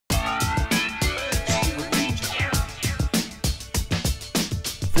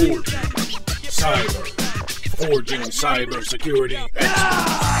Forging cyber security experts.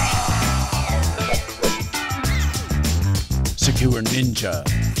 SecureNinja.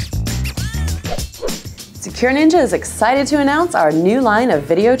 SecureNinja is excited to announce our new line of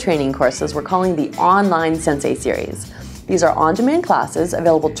video training courses we're calling the Online Sensei Series. These are on-demand classes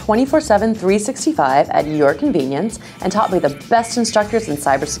available 24/7, 365 at your convenience and taught by the best instructors in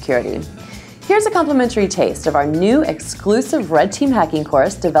cybersecurity. Here's a complimentary taste of our new exclusive Red Team hacking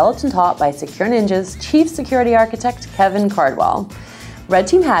course developed and taught by SecureNinja's Chief Security Architect, Kevin Cardwell. Red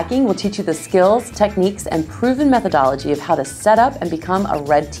Team hacking will teach you the skills, techniques, and proven methodology of how to set up and become a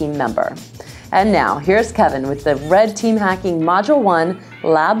Red Team member. And now, here's Kevin with the Red Team Hacking Module 1,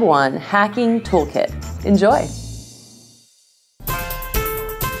 Lab 1 Hacking Toolkit. Enjoy!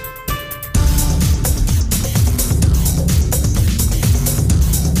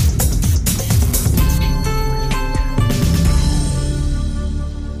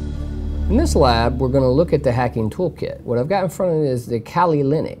 In this lab, we're going to look at the hacking toolkit. What I've got in front of me is the Kali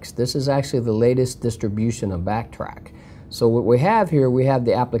Linux. This is actually the latest distribution of Backtrack. So what we have here, we have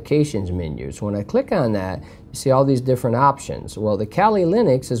the applications menu. So when I click on that, you see all these different options. Well, the Kali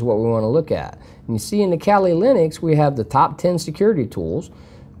Linux is what we want to look at. And you see in the Kali Linux, we have the top 10 security tools.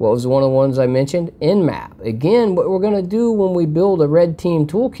 What was one of the ones I mentioned? Nmap. Again, what we're going to do when we build a Red Team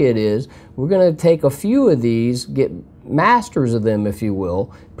toolkit is we're going to take a few of these, get masters of them, if you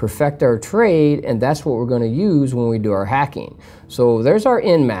will, perfect our trade, and that's what we're going to use when we do our hacking. So there's our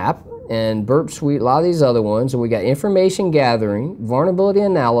Nmap and Burp Suite, a lot of these other ones, and we got information gathering, vulnerability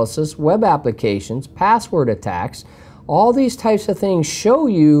analysis, web applications, password attacks. All these types of things show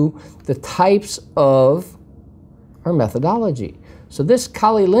you the types of our methodology. So this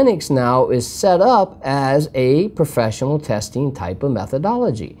Kali Linux now is set up as a professional testing type of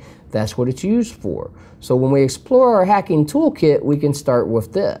methodology. That's what it's used for. So when we explore our hacking toolkit, we can start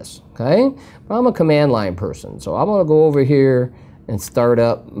with this, okay? But I'm a command line person, so I'm gonna go over here and start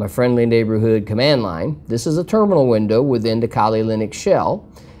up my friendly neighborhood command line. This is a terminal window within the Kali Linux shell.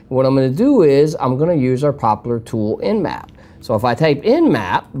 And what I'm gonna do is I'm gonna use our popular tool Nmap. So if I type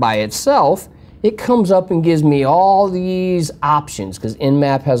Nmap by itself, it comes up and gives me all these options because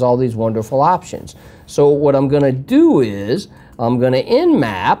Nmap has all these wonderful options. So what I'm gonna do is I'm gonna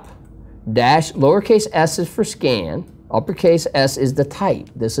Nmap dash lowercase s is for scan, uppercase S is the type.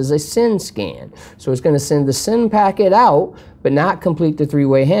 This is a send scan. So it's going to send the send packet out, but not complete the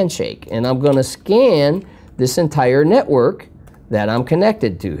three-way handshake. And I'm going to scan this entire network that I'm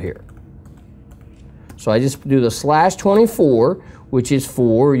connected to here. So I just do the /24, which is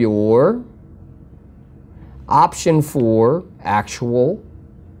for your option for actual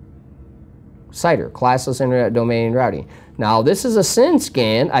CIDR, classless internet domain routing. Now this is a send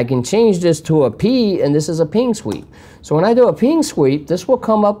scan. I can change this to a P, and this is a ping sweep. So when I do a ping sweep, this will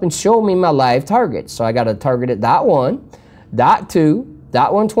come up and show me my live targets. So I got to target at .1, .2,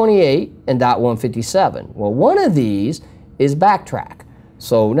 .128, and .157. Well, one of these is Backtrack.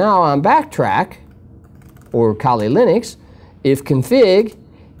 So now on Backtrack, or Kali Linux, if config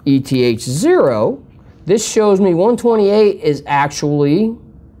ETH0, this shows me 128 is actually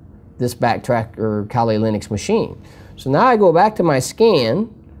this Backtrack or Kali Linux machine. So now I go back to my scan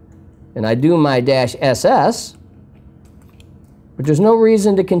and I do my -SS, but there's no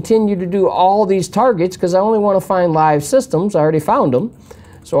reason to continue to do all these targets because I only want to find live systems. I already found them.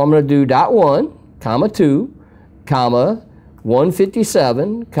 So I'm going to do .1, .2,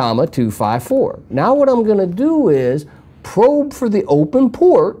 157, 254. Now what I'm going to do is probe for the open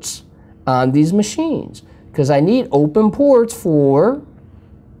ports on these machines because I need open ports for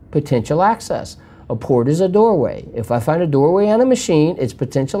potential access. A port is a doorway. If I find a doorway on a machine, it's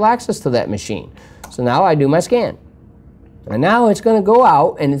potential access to that machine. So now I do my scan. And now it's going to go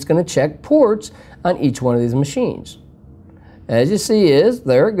out and it's going to check ports on each one of these machines. As you see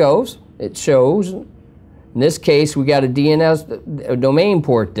there it goes. It shows, in this case, we got a DNS a domain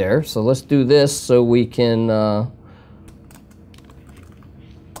port there. So let's do this so we can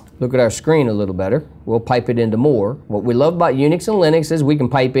look at our screen a little better. We'll pipe it into more. What we love about Unix and Linux is we can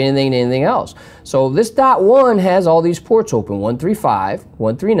pipe anything and anything else. So this .1 has all these ports open, 135,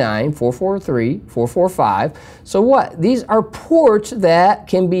 139, 443, 445. So what? These are ports that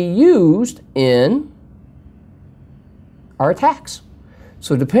can be used in our attacks.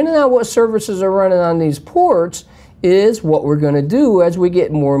 So depending on what services are running on these ports is what we're going to do as we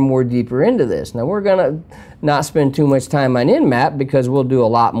get more and more deeper into this. Now we're going to not spend too much time on Nmap because we'll do a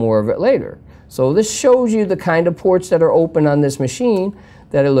lot more of it later. So this shows you the kind of ports that are open on this machine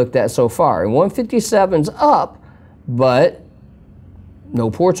that I looked at so far. And 157's up, but no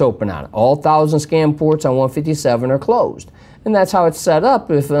ports open on it. All 1,000 scan ports on 157 are closed. And that's how it's set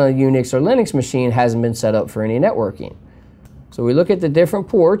up if a Unix or Linux machine hasn't been set up for any networking. So we look at the different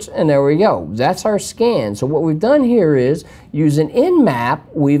ports, and there we go. That's our scan. So what we've done here is, using Nmap,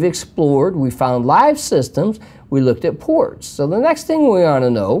 we've explored, we found live systems, we looked at ports. So the next thing we want to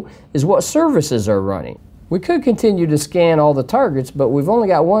know is what services are running. We could continue to scan all the targets, but we've only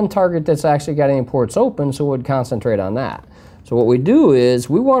got one target that's actually got any ports open, so we'd concentrate on that. So what we do is,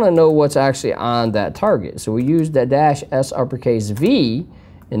 we want to know what's actually on that target. So we use that -S_V,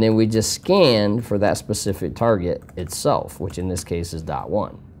 and then we just scan for that specific target itself, which in this case is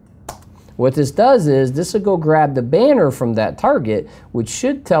 .1. What this does is, this will go grab the banner from that target, which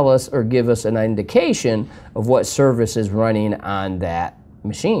should tell us or give us an indication of what service is running on that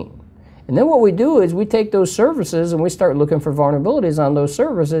machine. And then what we do is, we take those services and we start looking for vulnerabilities on those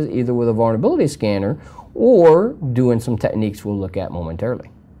services, either with a vulnerability scanner or doing some techniques we'll look at momentarily.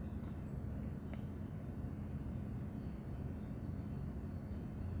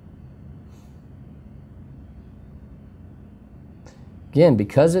 Again,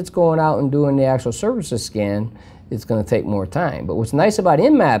 because it's going out and doing the actual services scan, it's going to take more time. But what's nice about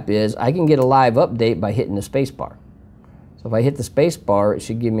Nmap is, I can get a live update by hitting the space bar. So if I hit the space bar, it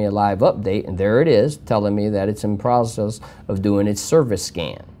should give me a live update, and there it is, telling me that it's in process of doing its service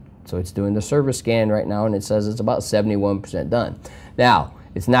scan. So it's doing the service scan right now, and it says it's about 71% done. Now,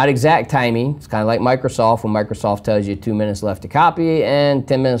 it's not exact timing. It's kind of like Microsoft, when Microsoft tells you 2 minutes left to copy, and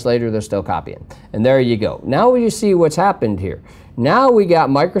 10 minutes later, they're still copying. And there you go. Now you see what's happened here. Now we got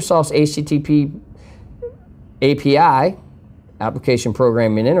Microsoft's HTTP API, Application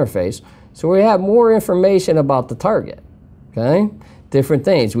Programming Interface, so we have more information about the target. Okay, different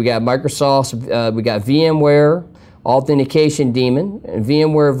things. We got Microsoft's, we got VMware Authentication Daemon, and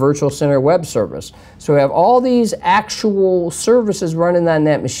VMware Virtual Center Web Service. So we have all these actual services running on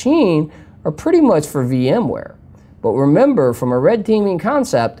that machine are pretty much for VMware. But remember, from a red teaming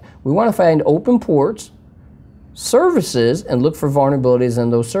concept, we want to find open ports, services, and look for vulnerabilities in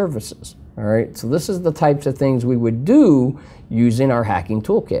those services. All right, so this is the types of things we would do using our hacking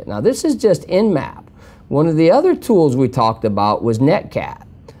toolkit. Now this is just Nmap. One of the other tools we talked about was Netcat.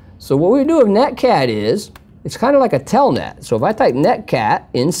 So what we do with Netcat is, it's kind of like a telnet. So if I type netcat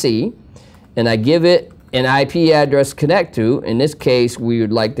in C, and I give it an IP address to connect to, in this case we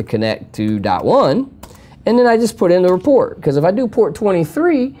would like to connect to .1, and then I just put in the report. Because if I do port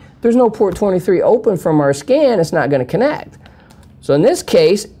 23, there's no port 23 open from our scan, it's not going to connect. So in this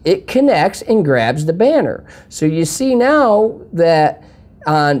case, it connects and grabs the banner. So you see now that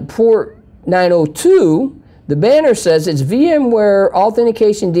on port 902, the banner says it's VMware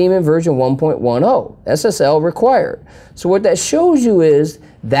Authentication Daemon version 1.10, SSL required. So what that shows you is,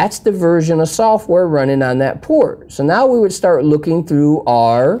 that's the version of software running on that port. So now we would start looking through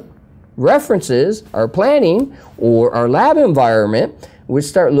our references, our planning, or our lab environment. We'd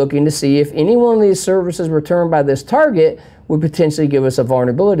start looking to see if any one of these services returned by this target would potentially give us a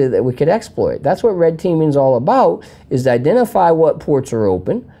vulnerability that we could exploit. That's what red teaming is all about, is to identify what ports are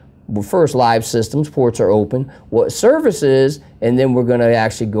open. Well, first, live systems, ports are open, what services, and then we're going to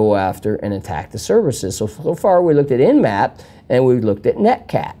actually go after and attack the services. So far we looked at Nmap and we looked at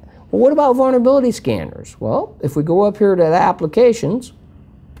Netcat. Well, what about vulnerability scanners? Well, if we go up here to the applications,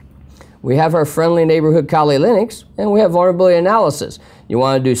 we have our friendly neighborhood Kali Linux, and we have vulnerability analysis. You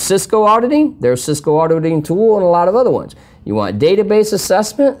want to do Cisco auditing? There's Cisco auditing tool and a lot of other ones. You want database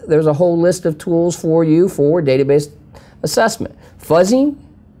assessment? There's a whole list of tools for you for database assessment. Fuzzing?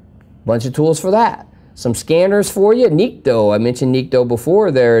 Bunch of tools for that. Some scanners for you. Nikto, I mentioned Nikto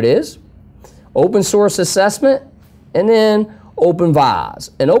before, there it is. Open source assessment, and then OpenVAS.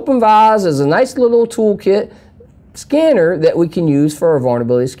 And OpenVAS is a nice little toolkit scanner that we can use for our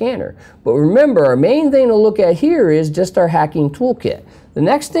vulnerability scanner. But remember, our main thing to look at here is just our hacking toolkit. The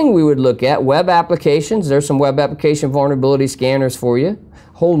next thing we would look at, web applications. There's some web application vulnerability scanners for you.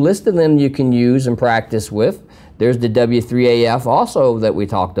 Whole list of them you can use and practice with. There's the W3AF also that we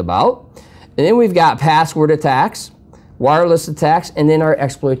talked about. And then we've got password attacks, wireless attacks, and then our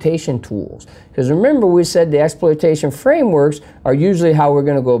exploitation tools. Because remember, we said the exploitation frameworks are usually how we're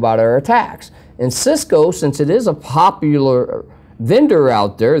going to go about our attacks. And Cisco, since it is a popular vendor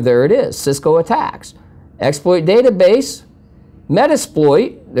out there, there it is, Cisco attacks. Exploit database,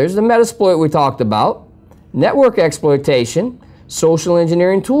 Metasploit, there's the Metasploit we talked about, network exploitation, social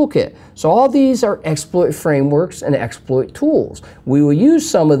engineering toolkit. So all these are exploit frameworks and exploit tools. We will use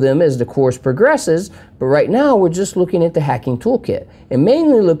some of them as the course progresses, but right now we're just looking at the hacking toolkit and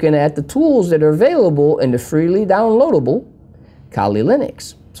mainly looking at the tools that are available in the freely downloadable Kali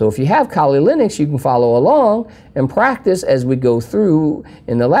Linux. So if you have Kali Linux, you can follow along and practice as we go through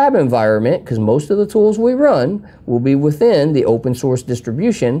in the lab environment, because most of the tools we run will be within the open source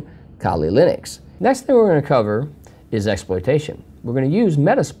distribution Kali Linux. Next thing we're going to cover is exploitation. We're going to use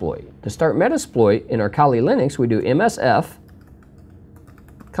Metasploit. To start Metasploit in our Kali Linux, we do MSF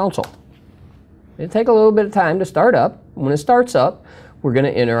console. It'll take a little bit of time to start up. When it starts up, we're going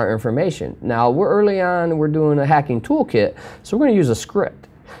to enter our information. Now, we're early on, we're doing a hacking toolkit, so we're going to use a script.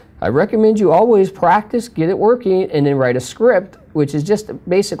 I recommend you always practice, get it working, and then write a script, which is just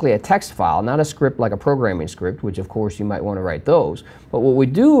basically a text file, not a script like a programming script, which of course you might want to write those. But what we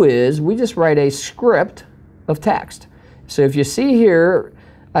do is we just write a script of text. So if you see here,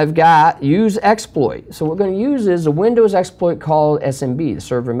 I've got use exploit. So what we're going to use is a Windows exploit called SMB, the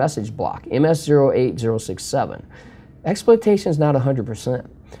server message block, MS08067. Exploitation is not 100%,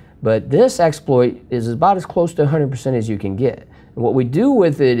 but this exploit is about as close to 100% as you can get. And what we do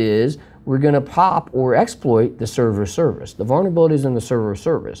with it is we're going to pop or exploit the server service, the vulnerabilities in the server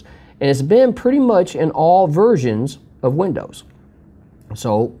service. And it's been pretty much in all versions of Windows.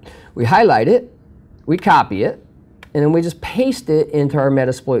 So we highlight it, we copy it, and then we just paste it into our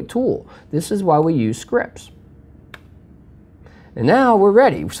Metasploit tool. This is why we use scripts. And now we're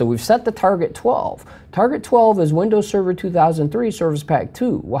ready. So we've set the target 12. Target 12 is Windows Server 2003 Service Pack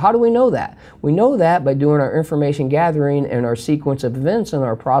 2. Well, how do we know that? We know that by doing our information gathering and our sequence of events and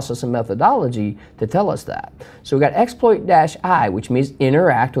our process and methodology to tell us that. So we've got exploit-I, which means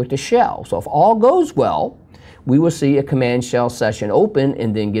interact with the shell. So if all goes well, we will see a command shell session open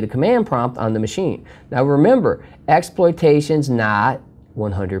and then get a command prompt on the machine. Now remember, exploitation's not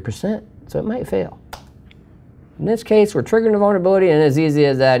 100%, so it might fail. In this case, we're triggering the vulnerability, and as easy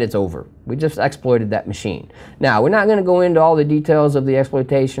as that, it's over. We just exploited that machine. Now, we're not going to go into all the details of the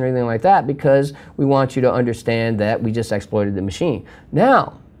exploitation or anything like that, because we want you to understand that we just exploited the machine.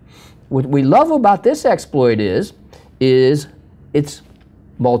 Now, what we love about this exploit is it's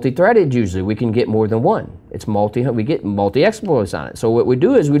multi-threaded usually. We can get more than one. We get multi-exploits on it. So what we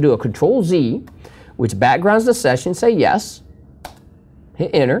do is we do a Control-Z, which backgrounds the session, say yes,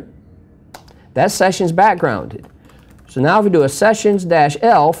 hit enter. That session's backgrounded. So now if we do a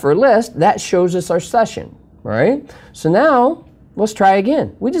sessions-L for list, that shows us our session, right? So now let's try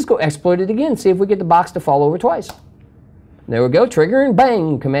again. We just go exploit it again, see if we get the box to fall over twice. There we go, trigger and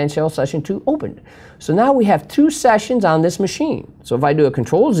bang, command shell session 2 opened. So now we have 2 sessions on this machine. So if I do a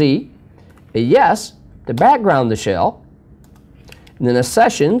Control-Z, a yes to background the shell, and then a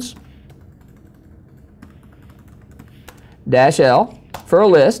sessions-L for a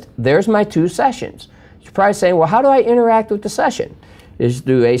list, there's my 2 sessions. You're probably saying, well, how do I interact with the session? Is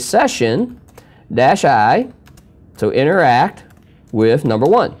do a session-I, so interact with number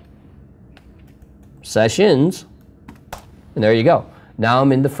 1. Sessions, and there you go. Now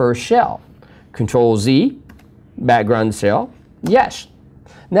I'm in the first shell. Control-Z, background shell, yes.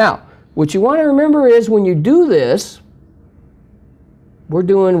 Now, what you want to remember is when you do this, we're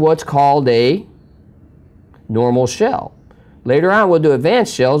doing what's called a normal shell. Later on, we'll do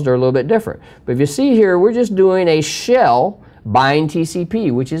advanced shells. They're a little bit different. But if you see here, we're just doing a shell bind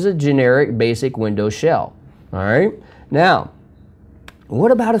TCP, which is a generic basic Windows shell. All right? Now,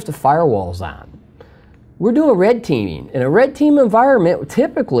 what about if the firewall's on? We're doing red teaming. In a red team environment,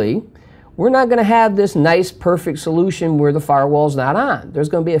 typically, we're not going to have this nice, perfect solution where the firewall's not on. There's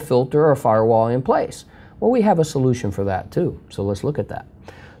going to be a filter or a firewall in place. Well, we have a solution for that too. So let's look at that.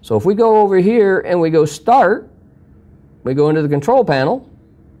 So if we go over here and we go Start, we go into the control panel,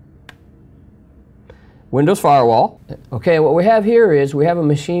 Windows Firewall. Okay, what we have here is we have a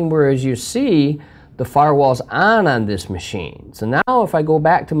machine where, as you see, the firewall's on this machine. So now if I go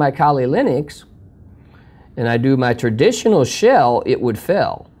back to my Kali Linux and I do my traditional shell, it would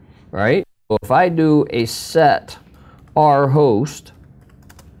fail, right? So if I do a set rhost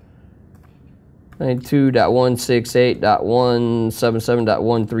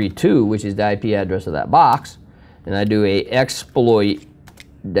 92.168.177.132, which is the IP address of that box, and I do a exploit-I,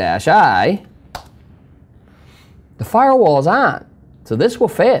 the firewall is on. So this will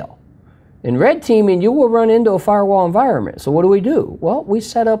fail. In red teaming, you will run into a firewall environment. So what do? Well, we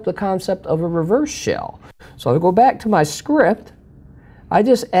set up the concept of a reverse shell. So if I go back to my script, I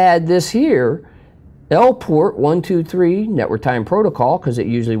just add this here, L port 123 network time protocol, because it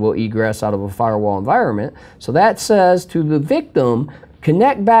usually will egress out of a firewall environment. So that says to the victim,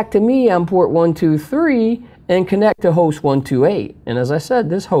 connect back to me on port 123 and connect to host 128. And as I said,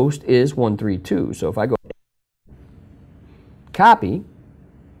 this host is 132. So if I go copy,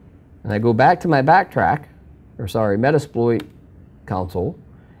 and I go back to my Metasploit console,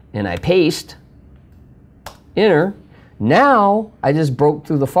 and I paste, enter, Now, I just broke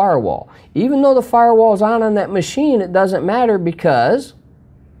through the firewall. Even though the firewall is on that machine, it doesn't matter because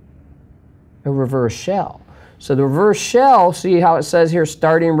a reverse shell. So the reverse shell, see how it says here,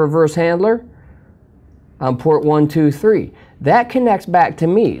 starting reverse handler on port 123. That connects back to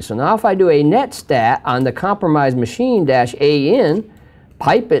me. So now if I do a net stat on the compromised machine -AN,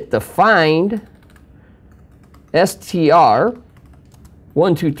 pipe it to find STR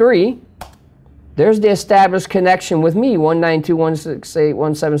 123, there's the established connection with me,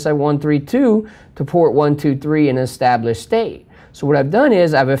 192.168.177.132 to port 123 in established state. So what I've done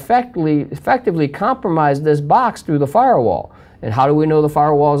is I've effectively compromised this box through the firewall. And how do we know the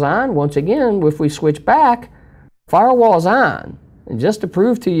firewall's on? Once again, if we switch back, firewall's on. And just to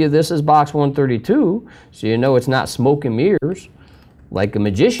prove to you this is box 132, so you know it's not smoke and mirrors like a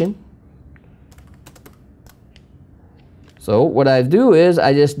magician. So what I do is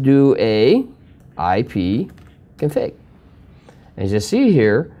I just do a IP config. As you see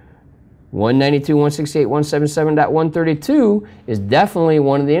here, 192.168.177.132 is definitely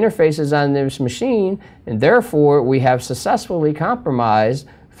one of the interfaces on this machine, and therefore we have successfully compromised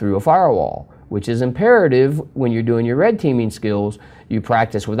through a firewall, which is imperative when you're doing your red teaming skills. You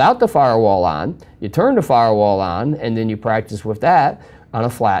practice without the firewall on, you turn the firewall on, and then you practice with that on a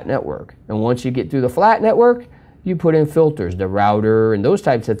flat network. And once you get through the flat network, you put in filters, the router, and those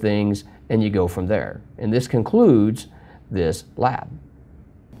types of things, and you go from there. And this concludes this lab.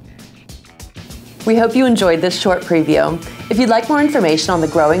 We hope you enjoyed this short preview. If you'd like more information on the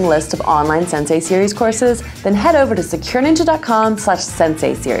growing list of Online Sensei Series courses, then head over to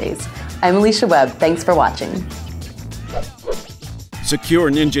SecureNinja.com/Sensei Series. I'm Alicia Webb. Thanks for watching.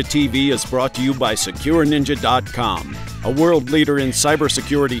 SecureNinjaTV is brought to you by SecureNinja.com, a world leader in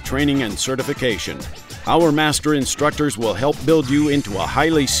cybersecurity training and certification. Our master instructors will help build you into a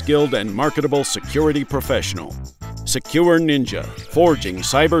highly skilled and marketable security professional. SecureNinja, forging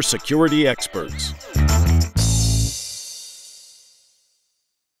cybersecurity experts.